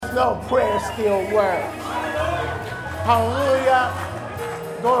us know prayer still works. Hallelujah.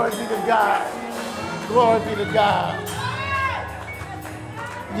 Glory be to God. Glory be to God.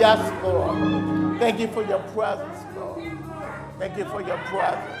 Yes, Lord. Thank you for your presence, Lord. Thank you for your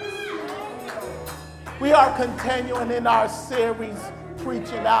presence. We are continuing in our series,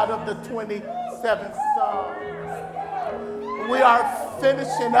 preaching out of the 27th Psalm. We are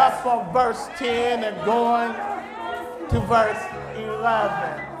finishing up on verse 10 and going to verse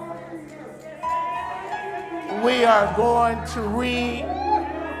 11. We are going to read,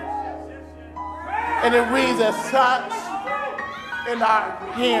 and it reads as such in our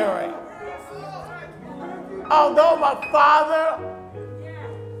hearing. Although my father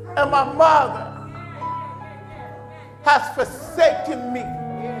and my mother has forsaken me,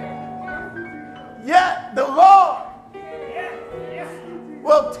 yet the Lord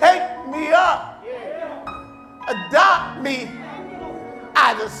will take me up, adopt me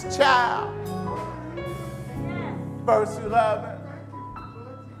as his child. Verse 11.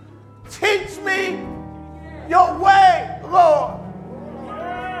 Teach me your way, Lord.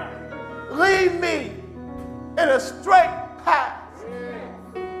 Lead me in a straight path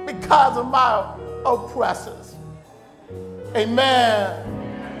because of my oppressors.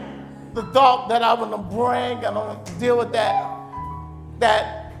 Amen. The thought that I want to bring, I want to deal with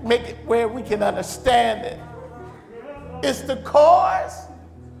that make it where we can understand it. It's the cause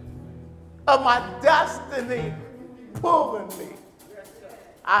of my destiny pulling me.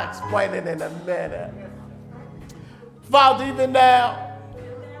 I'll explain it in a minute. Father, even now,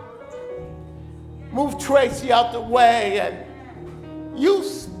 move Tracy out the way and you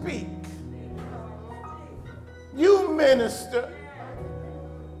speak. You minister.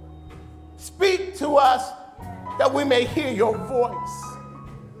 Speak to us that we may hear your voice,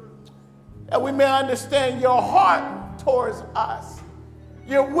 that we may understand your heart towards us,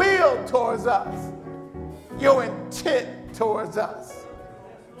 your will towards us, your intent towards us.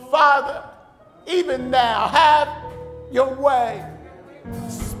 Father, even now, have your way.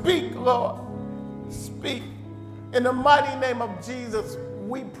 Speak, Lord. Speak. In the mighty name of Jesus,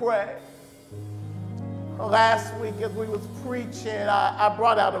 we pray. Last week as we was preaching, I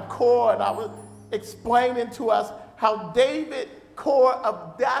brought out a cord and I was explaining to us how David's cord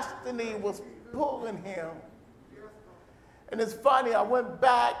of destiny was pulling him. And it's funny, I went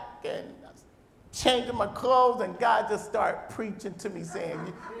back and changing my clothes and God just started preaching to me saying,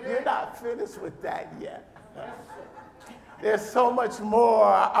 you're not finished with that yet. There's so much more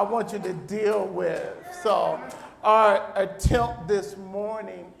I want you to deal with. So our attempt this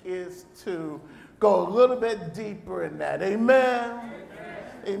morning is to go a little bit deeper in that. Amen.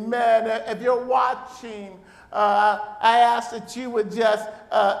 Amen. If you're watching, I ask that you would just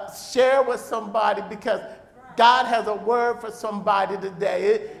share with somebody because God has a word for somebody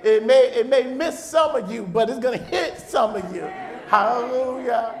today. It may miss some of you, but it's going to hit some of you.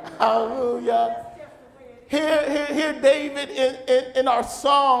 Hallelujah. Hallelujah. Here David in our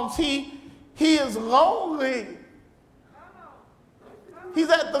Psalms, he is lonely. He's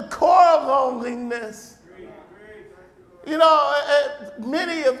at the core of loneliness. You know,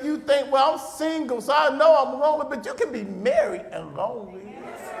 many of you think, well, I'm single, so I know I'm lonely, but you can be married and lonely.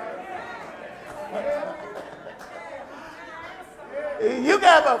 You can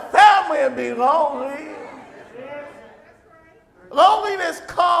have a family and be lonely. Loneliness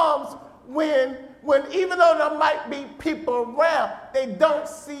comes when even though there might be people around, they don't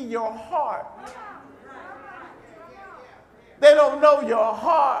see your heart. They don't know your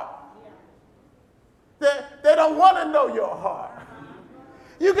heart. They don't want to know your heart.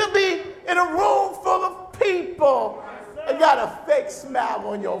 You can be in a room full of people and got a fake smile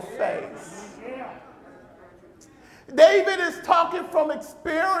on your face. David is talking from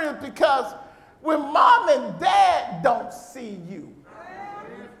experience because when mom and dad don't see you,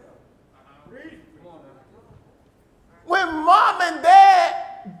 when mom and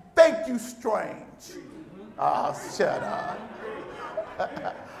dad think you strange, oh, shut up.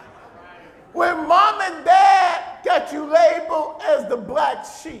 When mom and dad got you labeled as the black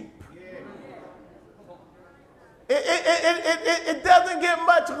sheep, it doesn't get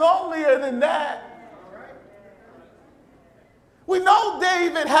much lonelier than that. We know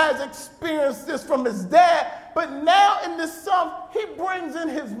David has experienced this from his dad, but now in this psalm, he brings in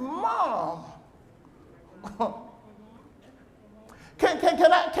his mom. Can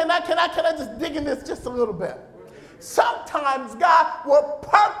I just dig in this just a little bit? Sometimes God will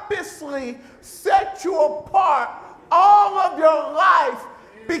purposely set you apart all of your life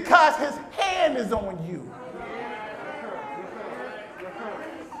because his hand is on you.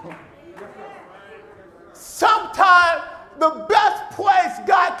 Sometimes the best place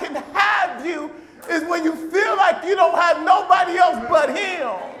God can have you is when you feel like you don't have nobody else but him.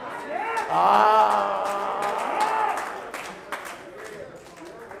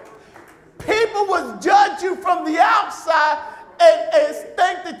 People will judge you from the outside and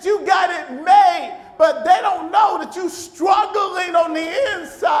think that you got it made, but they don't know that you're struggling on the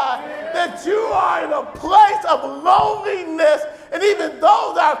inside, that you are in a place of loneliness, and even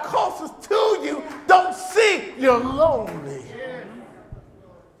those that are closest to you don't see you're lonely.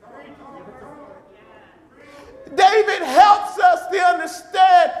 David helps us to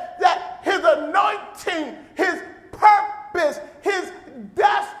understand that his anointing, his purpose, his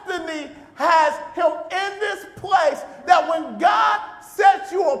destiny has him in this place that when God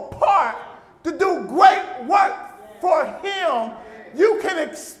sets you apart to do great work for him, you can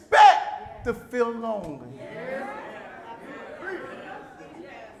expect to feel lonely.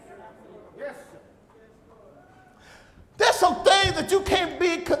 There's some things that you can't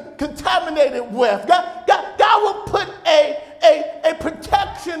be contaminated with. God will put a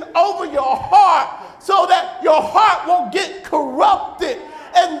protection over your heart so that your heart won't get corrupted.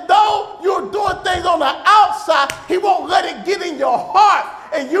 And though you're doing things on the outside, he won't let it get in your heart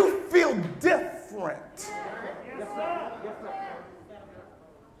and you feel different.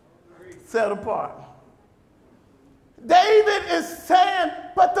 Set apart. David is saying,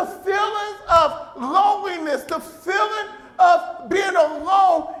 but the feelings of loneliness, the feeling of being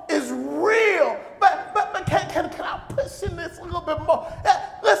alone is real. But can I push in this a little bit more?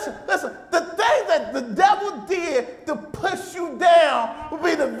 Listen, the thing that the devil did to push you down will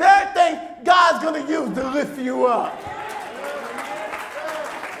be the very thing God's going to use to lift you up.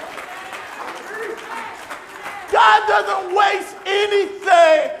 God doesn't waste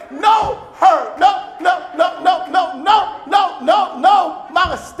anything. No hurt. No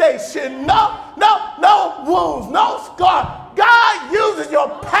molestation. No wounds. No scar. God uses your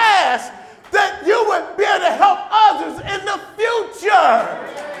past that you would be able to help others in the future.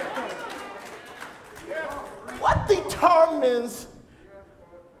 What determines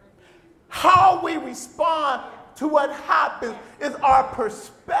how we respond to what happens is our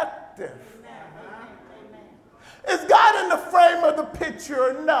perspective. Is God in the frame of the picture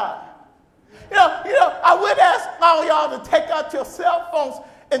or not? You know, I would ask all y'all to take out your cell phones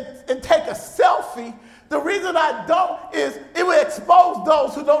and take a selfie. The reason I don't is it will expose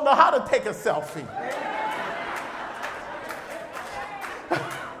those who don't know how to take a selfie.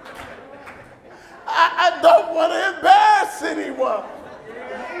 I don't want to embarrass anyone.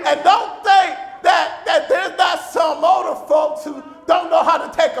 And don't think that there's not some older folks who don't know how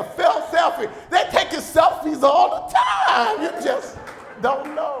to take a selfie. They're taking selfies all the time. You just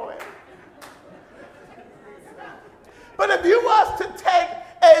don't know it. But if you was to take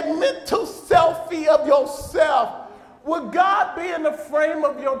a mental selfie of yourself, would God be in the frame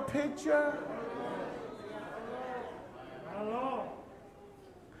of your picture?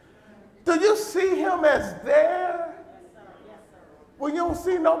 Do you see him as there when you don't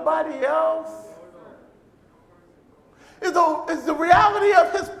see nobody else? Is the reality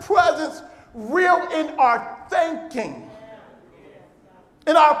of his presence real in our thinking,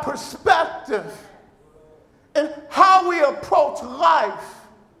 in our perspective, in how we approach life,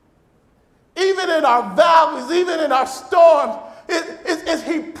 even in our valleys, even in our storms? Is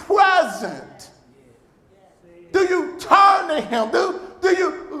he present? Do you turn to him? Do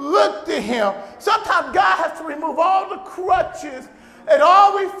you look to him? Sometimes God has to remove all the crutches, and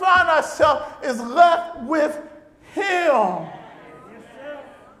all we find ourselves is left with him.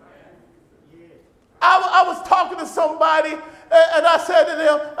 I was talking to somebody, and I said to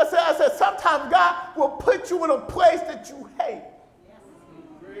them, I said, sometimes God will put you in a place that you hate.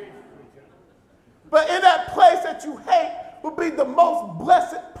 But in that place that you hate will be the most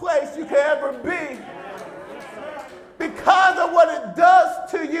blessed place you can ever be, because of what it does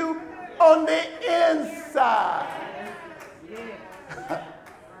to you on the inside.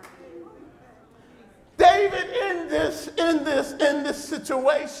 David in this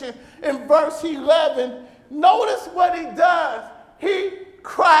situation, in verse 11, notice what he does. He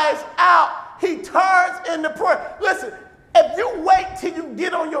cries out. He turns into prayer. Listen, if you wait till you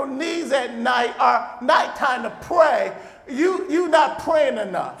get on your knees at night or nighttime to pray, you're not praying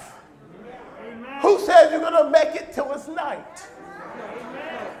enough. Amen. Who says you're going to make it till it's night?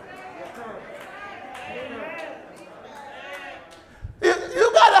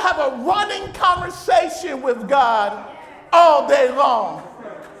 You got to have a running conversation with God all day long.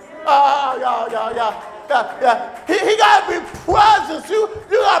 Yeah. He got to be presence. You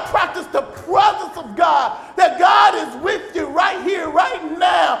got to practice the presence of God. That God is with you right here, right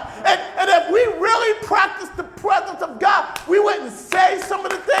now. And if we really practice the presence of God, we wouldn't say some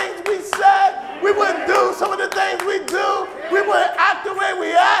of the things we said. We wouldn't do some of the things we do. We wouldn't act the way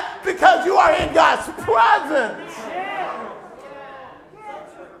we act because you are in God's presence.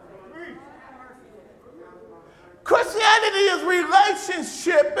 Christianity is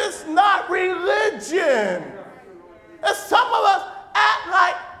relationship. It's not religion. And some of us act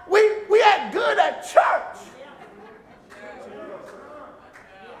like we act good at church.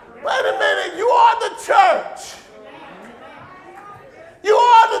 Wait a minute, you are the church. You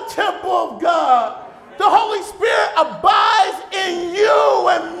are the temple of God. The Holy Spirit abides in you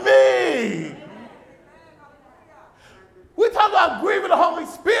and me. We talk about grieving the Holy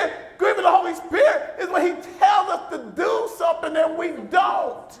Spirit. Grieving the Holy Spirit is when he tells us to do something and we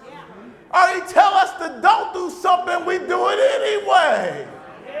don't. Or he tells us to don't do something, we do it anyway.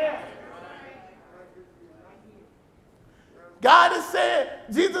 God is saying,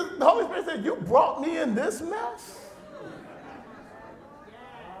 Jesus, the Holy Spirit said, you brought me in this mess?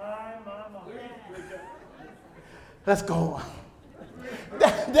 Let's go on.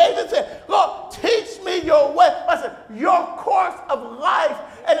 David said, Lord, teach me your way. I said, your course of life.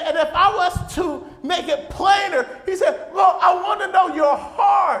 And if I was to make it plainer, he said, Lord, I want to know your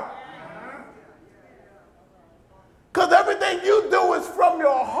heart. Because everything you do is from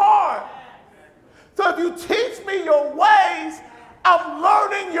your heart. So if you teach me your ways, I'm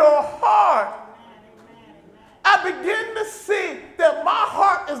learning your heart. I begin to see that my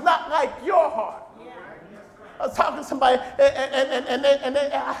heart is not like your heart. I was talking to somebody, and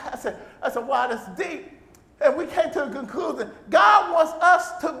I said, wow, that's deep. And we came to the conclusion, God wants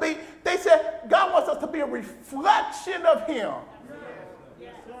us to be, they said, God wants us to be a reflection of him.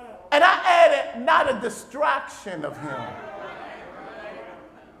 And I added, not a distraction of him.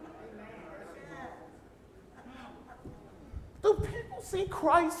 Do people see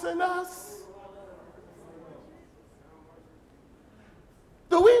Christ in us?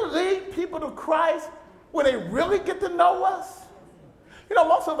 Do we lead people to Christ when they really get to know us? You know,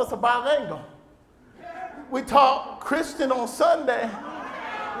 most of us are bilingual. We talk Christian on Sunday.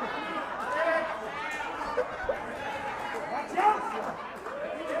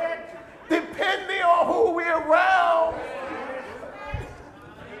 Depending on who we're around.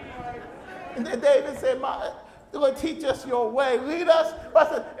 And then David said, Lord, teach us your way. Lead us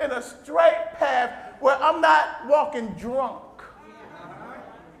in a straight path where I'm not walking drunk.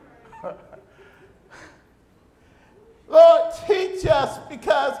 Lord, teach us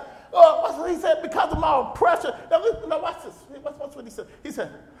because, Lord, he said, because of my oppression. Now, listen, watch this. Watch what he said. He said,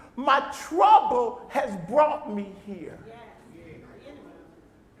 my trouble has brought me here.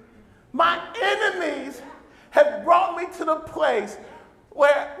 My enemies have brought me to the place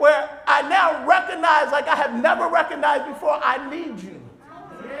where I now recognize, like I have never recognized before, I need you.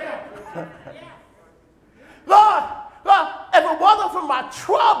 Lord, if it wasn't for my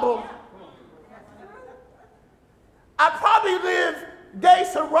trouble, I probably live gay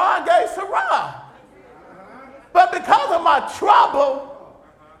Sarah. But because of my trouble,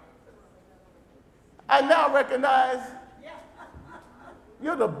 I now recognize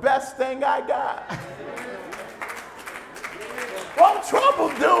you're the best thing I got. Won't trouble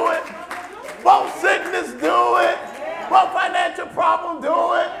do it? Won't sickness do it? Won't financial problem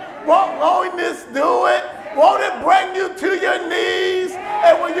do it? Won't loneliness do it? Won't it bring you to your knees?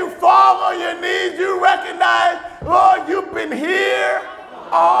 And when you fall on your knees, you recognize, Lord, you've been here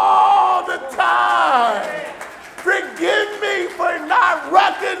all the time. Forgive me for not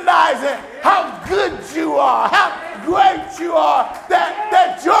recognizing how good you are, how great you are,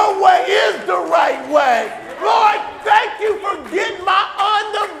 that your way is the right way. Lord, thank you for getting my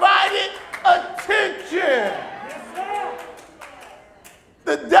undivided attention.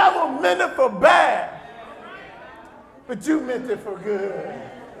 The devil meant it for bad, but you meant it for good.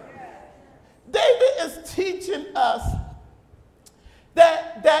 David is teaching us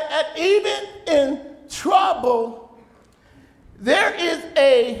that even in trouble, there is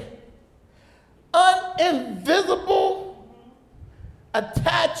a invisible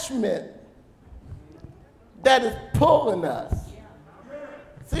attachment that is pulling us.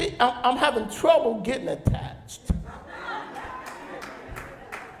 See, I'm having trouble getting attached.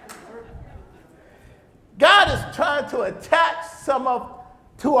 God is trying to attach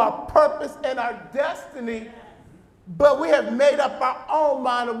to our purpose and our destiny, but we have made up our own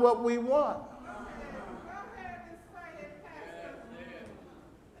mind of what we want.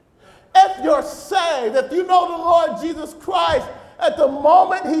 If you're saved, if you know the Lord Jesus Christ At the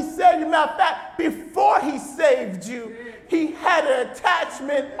moment he saved you, matter of fact, before he saved you, he had an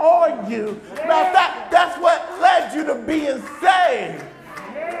attachment on you. Matter of fact, that's what led you to being saved.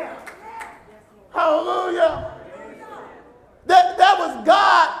 Hallelujah. That was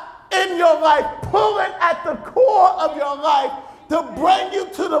God in your life, pulling at the core of your life to bring you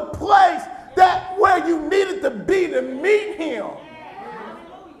to the place that where you needed to be to meet him.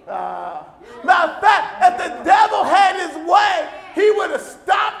 Matter of fact, if the devil had his way, he would have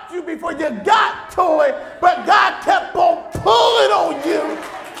stopped you before you got to it, but God kept on pulling on you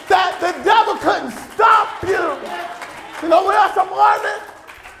that the devil couldn't stop you. You know what else I'm learning?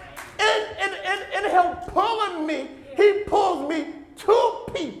 In him pulling me, he pulls me to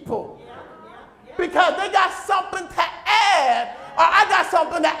people because they got something to add, or I got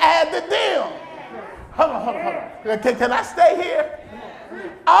something to add to them. Hold on. Can I stay here?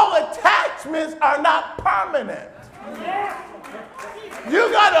 All attachments are not permanent.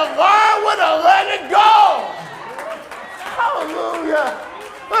 You got to learn when to let it go. Hallelujah.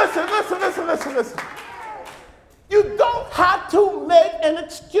 Listen. You don't have to make an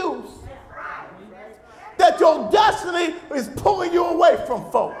excuse that your destiny is pulling you away from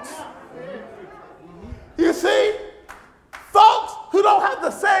folks. You see, folks who don't have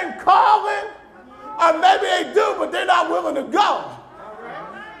the same calling, or maybe they do, but they're not willing to go.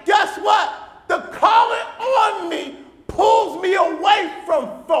 Guess what? The calling on me pulls me away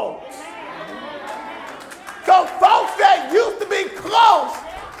from folks. So folks that used to be close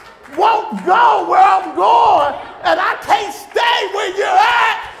won't go where I'm going, and I can't stay where you're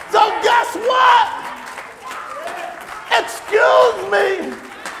at. So guess what? Excuse me,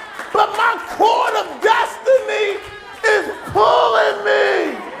 but my cord of destiny is pulling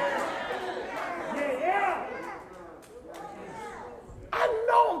me. I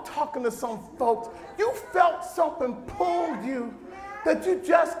know I'm talking to some folks. You felt something pulled you that you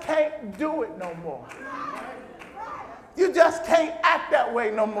just can't do it no more. You just can't act that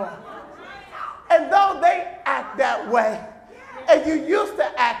way no more. And though they act that way, and you used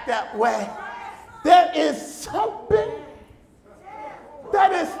to act that way, there is something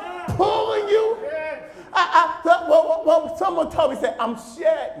that is pulling you. Someone told me, said, I'm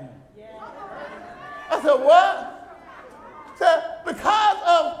shedding. I said, what? Because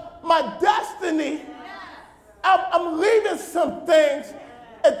of my destiny, I'm leaving some things,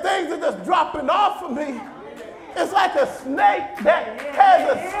 and things are just dropping off of me. It's like a snake that has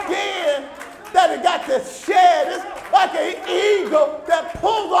a skin that it got to shed. It's like an eagle that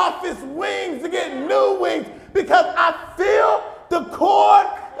pulls off its wings to get new wings because I feel the cord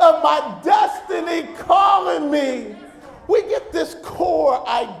of my destiny calling me. We get this core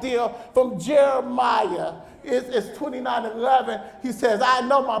idea from Jeremiah. It's 29:11. He says, I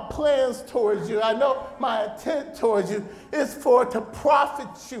know my plans towards you. I know my intent towards you is for to profit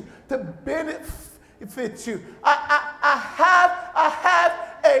you, to benefit you. I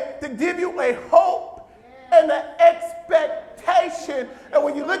have to give you a hope and an expectation. And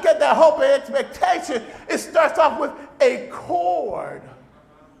when you look at that hope and expectation, it starts off with a cord.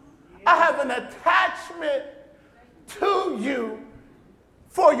 I have an attachment to you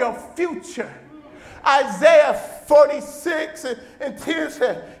for your future. Isaiah 46 and 10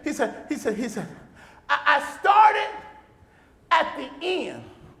 said, he said, I started at the end.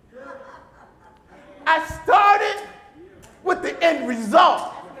 I started with the end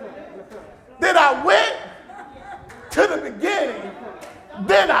result. Then I went to the beginning.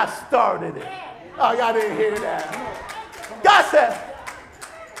 Then I started it. Oh, y'all didn't hear that. God said,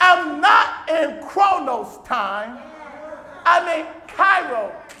 I'm not in Chronos time. I'm in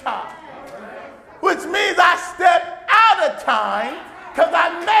Kairos time. Which means I stepped out of time because I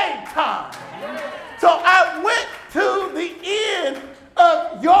made time. So I went to the end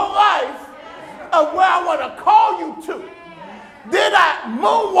of your life of where I want to call you to. Then I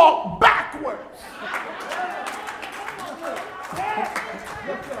moonwalk backwards.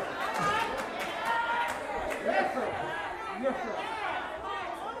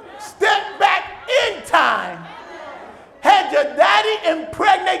 Step back in time. Had your daddy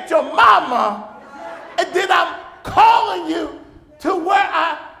impregnate your mama, and then I'm calling you to where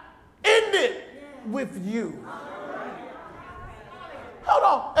I ended with you. Hold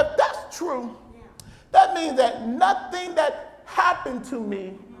on. If that's true, that means that nothing that happened to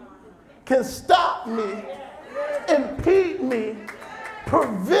me can stop me, impede me,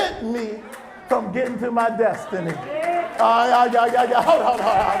 prevent me from getting to my destiny. Hold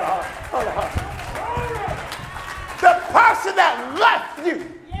on. The person that left you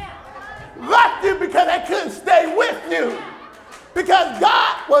because they couldn't stay with you. Because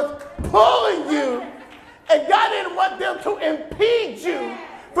God was pulling you And God didn't want them to impede you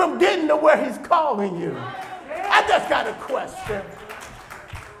from getting to where he's calling you. I just got a question.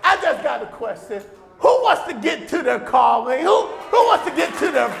 Who wants to get to their calling? Who wants to get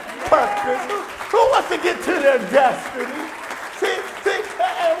to their purpose? Who wants to get to their destiny? See,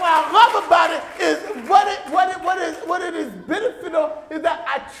 and what I love about it is what it is beneficial is that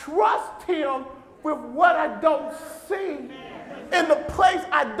I trust him with what I don't see in the place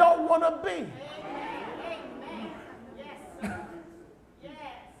I don't want to be.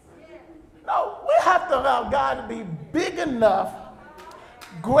 No, we have to allow God to be big enough,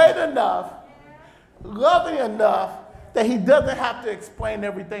 great enough, loving enough that he doesn't have to explain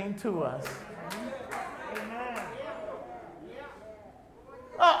everything to us.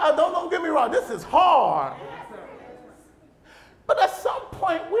 Don't get me wrong, this is hard. But at some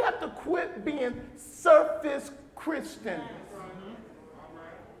point, we have to quit being surface Christians.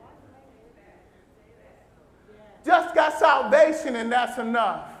 Just got salvation and that's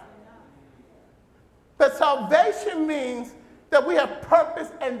enough. But salvation means that we have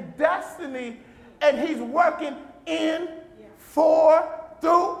purpose and destiny, and he's working in, for,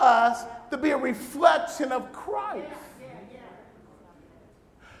 through us to be a reflection of Christ.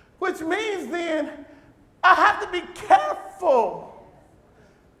 Which means then I have to be careful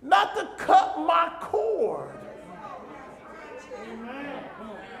not to cut my cord.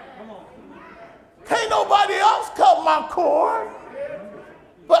 Can't nobody else cut my cord,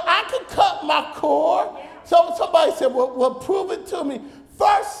 but I can cut my cord. So somebody said, well, prove it to me.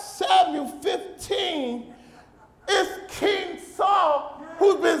 1 Samuel 15 is King Saul,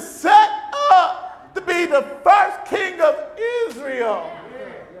 who's been set up to be the first king of Israel.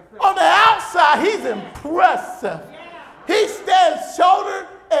 On the outside, he's impressive. He stands shoulder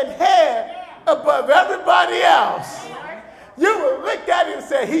and head above everybody else. You would look at him and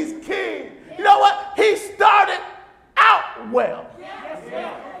say, he's king. You know what? He started out well.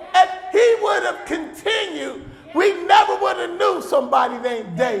 If he would have continued, we never would have knew somebody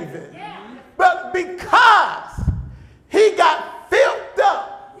named David. But because he got filled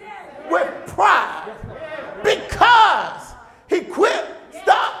up with pride, because he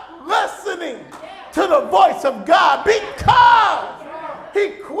stopped listening to the voice of God, because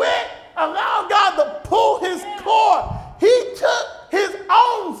he quit allowing God to pull his cord, he took his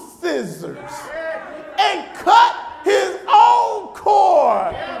own scissors and cut his own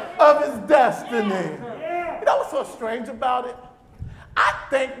cord of his destiny. You know what's so strange about it? I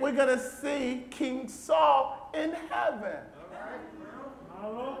think we're going to see King Saul in heaven.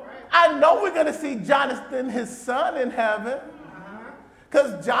 I know we're going to see Jonathan, his son, in heaven.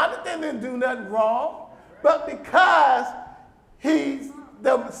 Because Jonathan didn't do nothing wrong. But because he's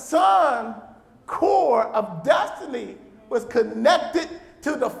the son cord of destiny was connected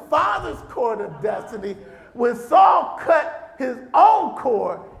to the father's cord of destiny, when Saul cut his own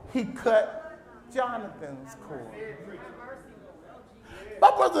cord, he cut Jonathan's cord.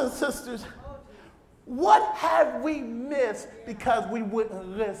 My brothers and sisters, what have we missed because we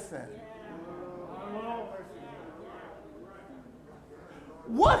wouldn't listen?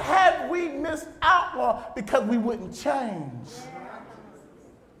 What have we missed out on because we wouldn't change?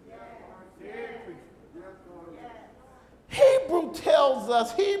 Hebrew tells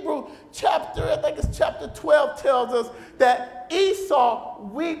us, Hebrew chapter, I think it's chapter 12 tells us that Esau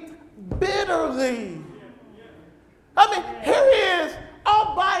wept bitterly. I mean, here he is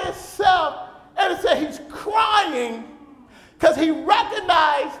all by himself, and it said he's crying because he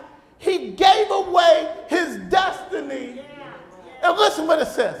recognized he gave away his destiny. And listen what it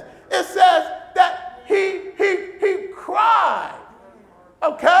says. It says that he cried.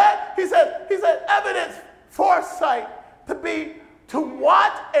 Okay? He said evidence, foresight, to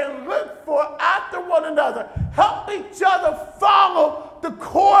watch and look for after one another. Help each other follow the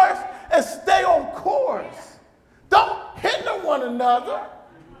course and stay on course. Don't hinder one another.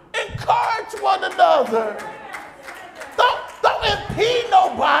 Encourage one another. Don't impede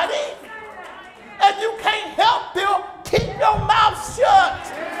nobody. And you can't help them, keep your mouth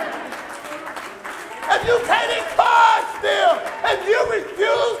shut. And you can't encourage them, and you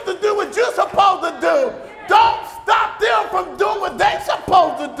refuse to do what you're supposed to do, don't stop them from doing what they're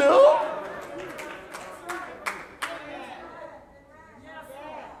supposed to do.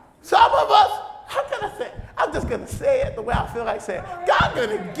 Some of us, how can I say it? I'm just going to say it the way I feel like saying it. God's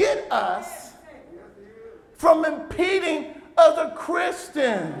going to get us from impeding other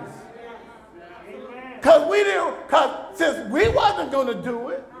Christians. Because since we wasn't going to do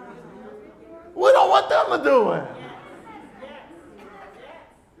it, we don't want them to do it.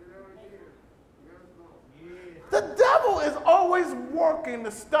 The devil is always working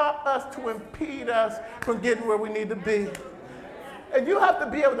to stop us, to impede us from getting where we need to be. And you have to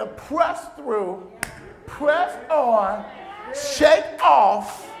be able to press through, press on, shake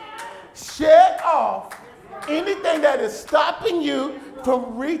off anything that is stopping you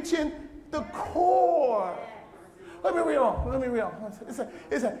from reaching the core. Let me read on. It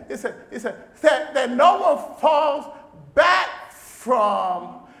says that no one falls back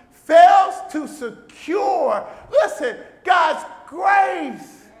from, fails to secure. Listen, God's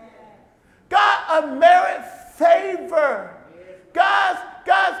grace, God unmerited favor, God's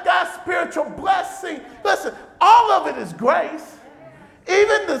spiritual blessing. Listen, all of it is grace.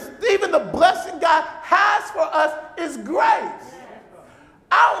 Even the blessing God has for us is grace.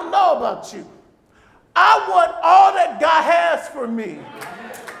 I don't know about you. I want all that God has for me.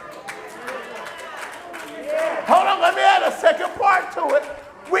 Hold on, let me add a second part to it.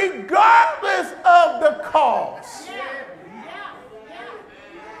 Regardless of the cost.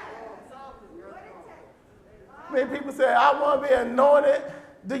 Many people say, I want to be anointed.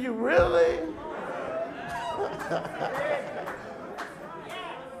 Do you really?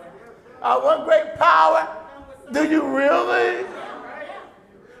 I want great power. Do you really?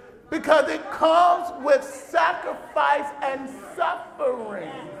 Because it comes with sacrifice and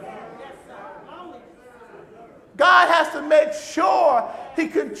suffering. God has to make sure he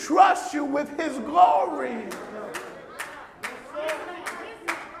can trust you with his glory.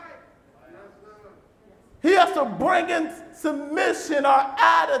 He has to bring in submission our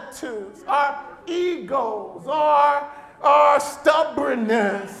attitudes, our egos, our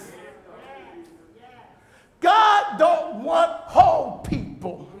stubbornness. God don't want whole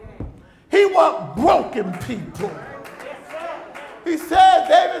people. He wants broken people. He says,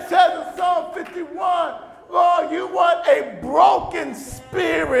 David says in Psalm 51, Lord, you want a broken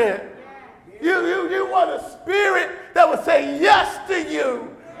spirit. You want a spirit that will say yes to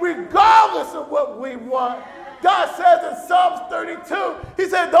you, regardless of what we want. God says in Psalms 32, he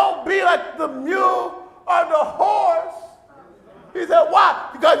said, don't be like the mule or the horse. He said, why?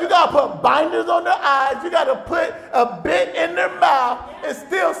 Because you got to put binders on their eyes. You got to put a bit in their mouth, and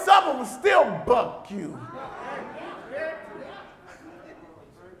still some of them still buck you.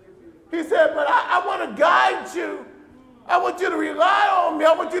 He said, but I want to guide you. I want you to rely on me.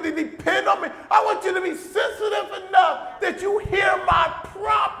 I want you to depend on me. I want you to be sensitive enough that you hear my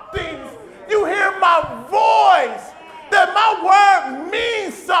promptings. You hear my voice. That my word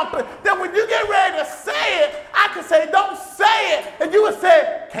means something. That when you get ready to say it, I can say, don't say it. And you would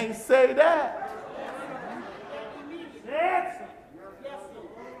say, can't say that.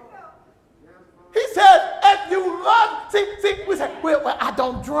 He says, if you love, see, we say, well, I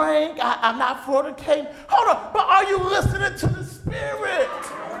don't drink, I'm not fornicating. Hold on, but are you listening to the Spirit?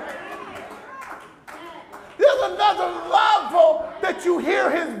 There's another level that you hear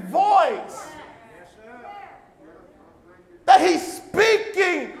his voice. That he's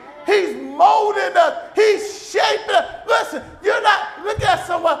speaking, he's molding us, he's shaping us. Listen, you're not looking at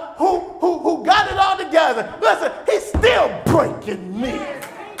someone who got it all together. Listen, he's still breaking me.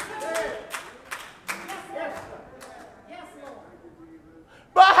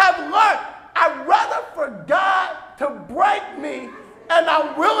 But I have learned, I'd rather for God to break me, and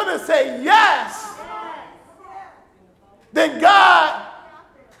I'm willing to say yes, than God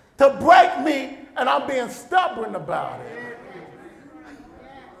to break me, and I'm being stubborn about it.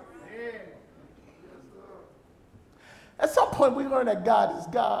 At some point, we learn that God is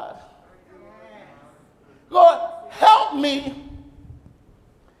God. Lord, help me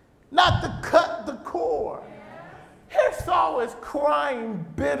not to cut the cord. Here Saul is crying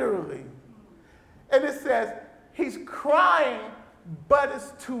bitterly. And it says, he's crying, but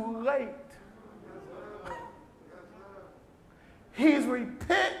it's too late. He's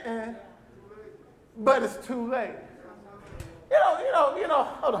repenting, but it's too late.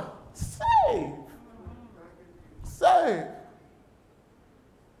 Hold on. Save.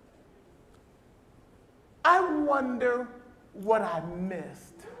 I wonder what I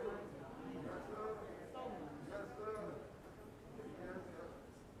missed.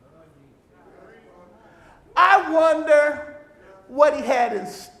 I wonder what he had in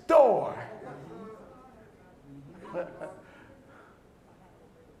store.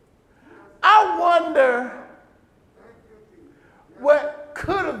 I wonder what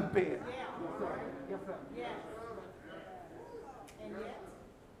could have been.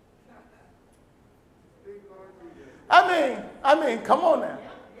 I mean, come on now.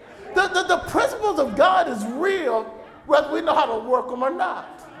 The principles of God is real, whether we know how to work them or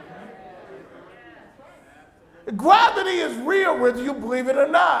not. Gravity is real, whether you believe it or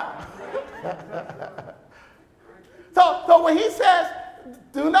not. So when he says,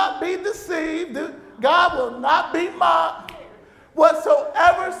 do not be deceived, God will not be mocked.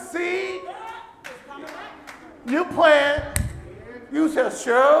 Whatsoever seed you plant, you shall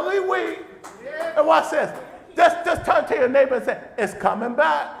surely reap. And watch this. Just turn to your neighbor and say, it's coming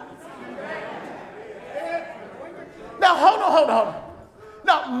back. Now, hold on.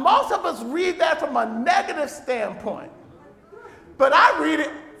 Now, most of us read that from a negative standpoint. But I read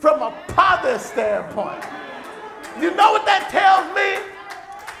it from a positive standpoint. You know what that tells me?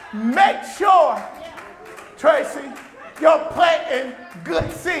 Make sure, Tracy, you're planting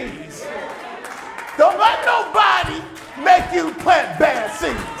good seeds. Don't let nobody make you plant bad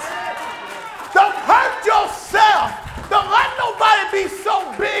seeds. Don't hurt yourself. Don't let nobody be so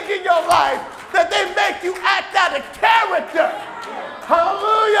big in your life that they make you act out of character.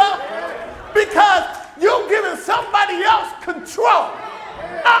 Hallelujah. Because you're giving somebody else control.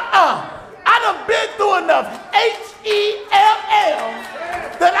 I done been through enough H-E-L-L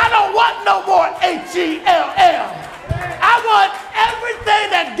that I don't want no more H-E-L-L. I want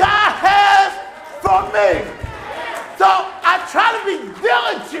everything that God has for me. So I try to be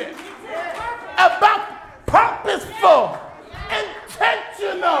diligent about purposeful,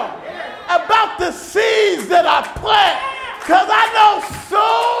 intentional about the seeds that I plant. Because I know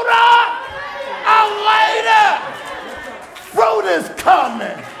sooner or later, fruit is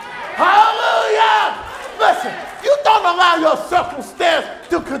coming. Hallelujah. Listen, you don't allow your circumstance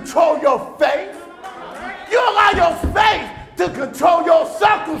to control your faith. You allow your faith to control your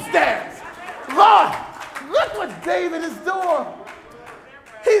circumstance. Lord, look what David is doing.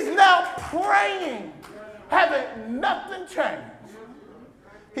 He's now praying, having nothing change.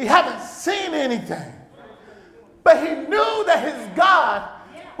 He haven't seen anything. But he knew that his God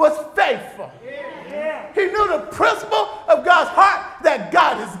was faithful. He knew the principle of God's heart, that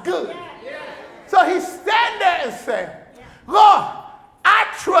God is good. So he stand there and say, Lord, I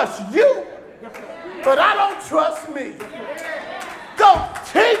trust you, but I don't trust me. Don't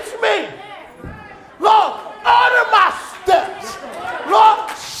teach me. Lord, order my steps. Lord,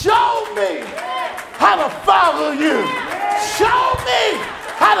 show me how to follow you. Show me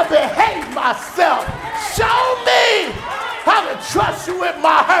how to behave myself. Show me how to trust you with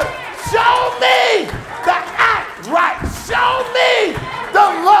my hurt. Show me to act right. Show me to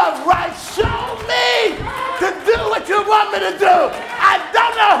love right. Show me to do what you want me to do. I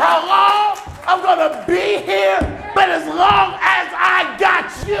don't know how long I'm going to be here, but as long as I got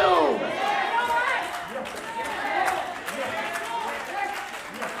you.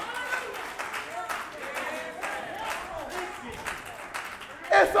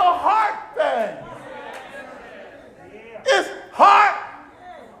 It's a heart thing. It's heart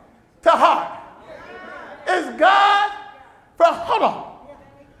to heart. It's God from, hold on.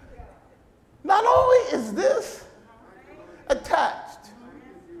 Not only is this attached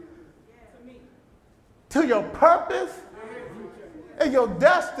to your purpose and your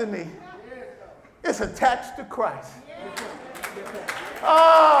destiny, it's attached to Christ.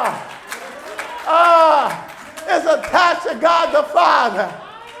 It's attached to God the Father.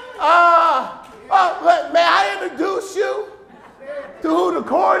 May I introduce you to who the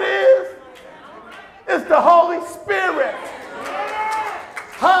court is? It's the Holy Spirit.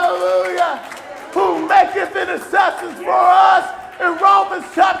 Hallelujah. Who maketh intercessions for us in Romans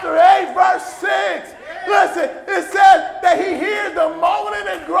chapter 8, verse 6. Listen, it says that he hears the moaning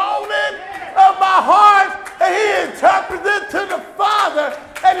and groaning of my heart, and he interprets it to the Father,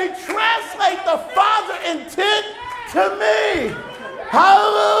 and he translates the Father intent to me.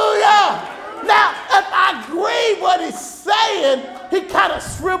 Hallelujah. Now, if I agree what he's saying, he kind of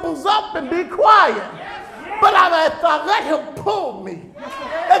shrivels up and be quiet. But if I let him pull me,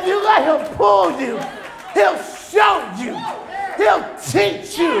 if you let him pull you, he'll show you, he'll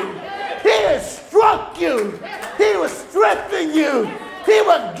teach you, he'll instruct you, he will strengthen you, he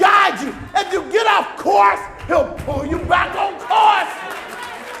will guide you. If you get off course, he'll pull you back on course.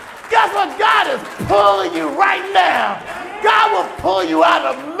 Guess what? God is pulling you right now. God will pull you out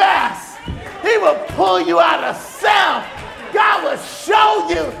of mess. He will pull you out of self. God will show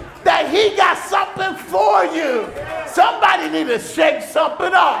you that he got something for you. Somebody need to shake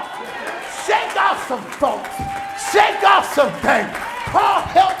something off. Shake off some folks. Shake off some things. Paul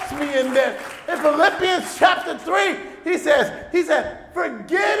helps me in this. In Philippians chapter 3, he said,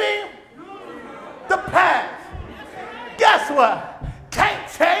 forgetting the past. Guess what? Can't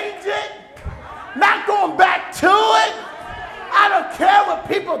change it. Not going back to it. I don't care what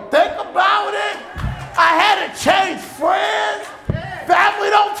people think about it. I had to change friends. Family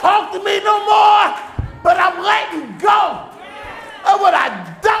don't talk to me no more. But I'm letting go of what I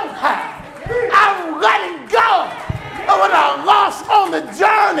don't have. I'm letting go or when I'm lost on the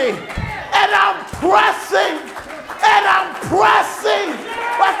journey and I'm pressing,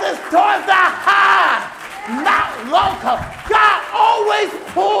 but this towards the high, not local. God always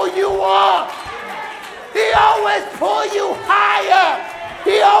pull you up. He always pull you higher.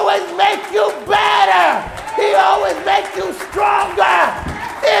 He always make you better. He always make you stronger.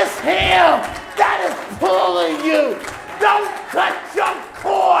 It's him that is pulling you. Don't cut your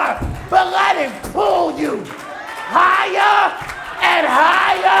core, but let him pull you higher and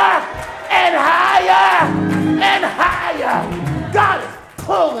higher and higher and higher. God is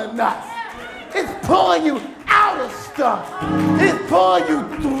pulling us. He's pulling you out of stuff. He's pulling you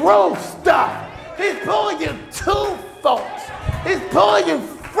through stuff. He's pulling you to folks. He's pulling you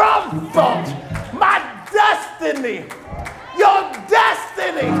from folks. My destiny, your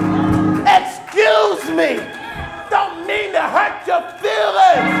destiny, excuse me, don't mean to hurt your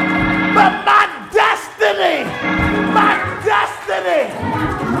feelings, but my destiny, my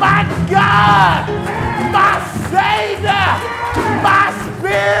God, my Savior, my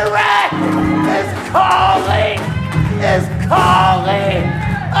Spirit is calling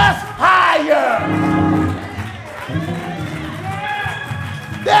us higher.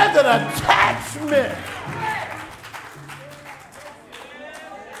 There's an attachment.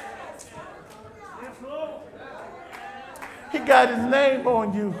 He got his name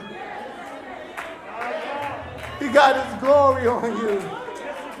on you. He got his glory on you.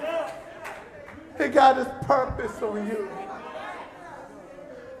 He got his purpose on you.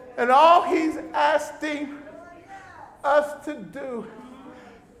 And all he's asking us to do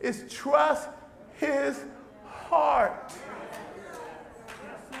is trust his heart.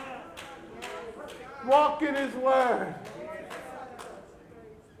 Walk in his word.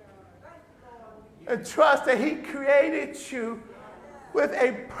 And trust that he created you with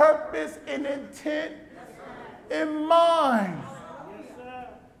a purpose and intent in mind.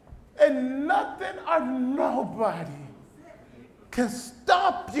 And nothing or nobody can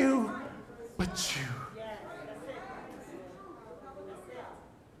stop you but you.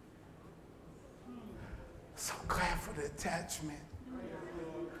 So glad for the attachment.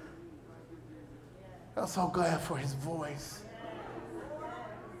 I'm so glad for his voice.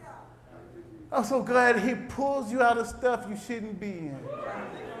 I'm so glad he pulls you out of stuff you shouldn't be in.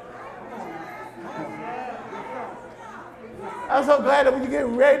 I'm so glad that when you're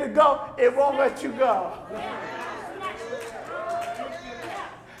getting ready to go, it won't let you go.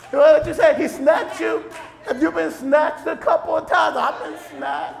 You know what you say? He snatched you. Have you been snatched a couple of times? I've been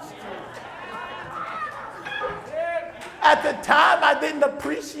snatched. At the time, I didn't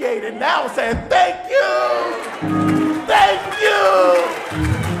appreciate it. Now I'm saying, thank you. Thank you.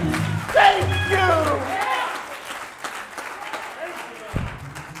 Thank you.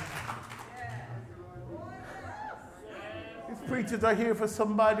 These preachers are here for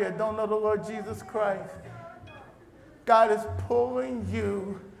somebody that don't know the Lord Jesus Christ. God is pulling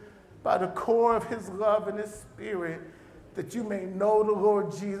you by the core of his love and his spirit that you may know the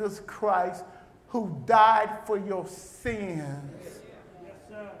Lord Jesus Christ, who died for your sins,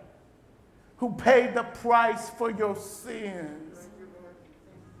 who paid the price for your sins.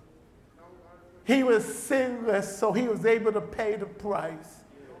 He was sinless, so he was able to pay the price.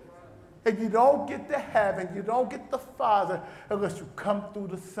 And you don't get to heaven, you don't get the Father unless you come through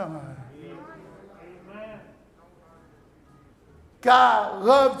the Son. God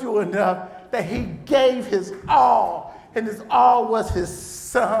loved you enough that he gave his all, and his all was his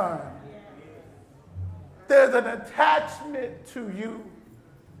Son. There's an attachment to you.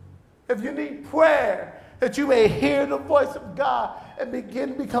 If you need prayer, that you may hear the voice of God and begin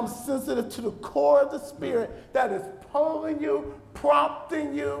to become sensitive to the core of the Spirit that is pulling you,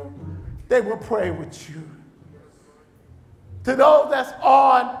 prompting you, they will pray with you. To those that's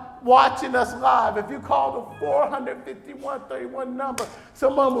on watching us live, if you call the 451-31 number,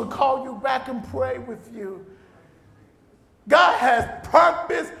 someone will call you back and pray with you. God has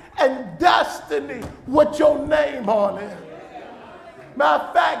purpose and destiny with your name on it. Matter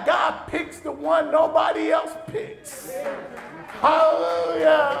of fact, God picks the one nobody else picks.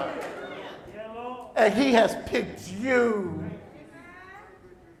 Hallelujah. And he has picked you.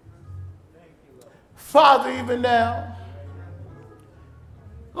 Father, even now,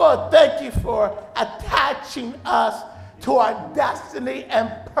 Lord, thank you for attaching us to our destiny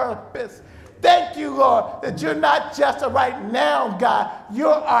and purpose. Thank you, Lord, that you're not just a right now God.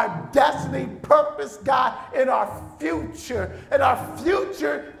 You're our destiny, purpose, God, in our future. And our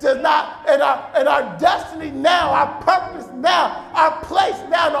future does not, and our destiny now, our purpose now, our place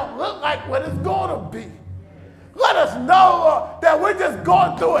now don't look like what it's going to be. Let us know, Lord, that we're just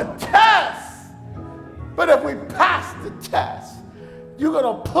going through a test. But if we pass the test, you're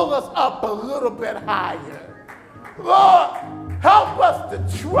going to pull us up a little bit higher. Lord, help us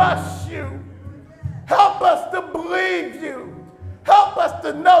to trust you. Help us to believe you. Help us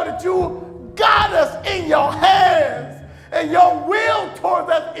to know that you got us in your hands and your will towards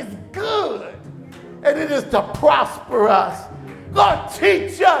us is good and it is to prosper us. Lord,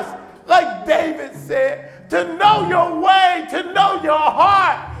 teach us, like David said, to know your way, to know your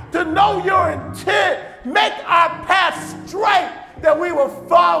heart, to know your intent. Make our path straight that we will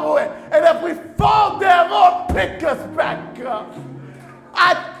follow it. And if we fall down, Lord, pick us back up.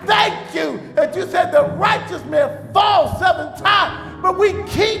 I thank you that you said the righteous man falls 7 times, but we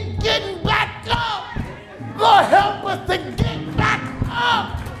keep getting back up. Lord, help us to get back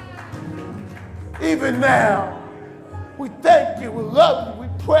up. Even now, we thank you, we love you,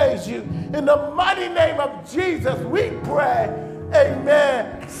 we praise you. In the mighty name of Jesus, we pray.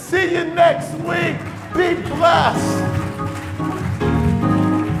 Amen. See you next week. Be blessed.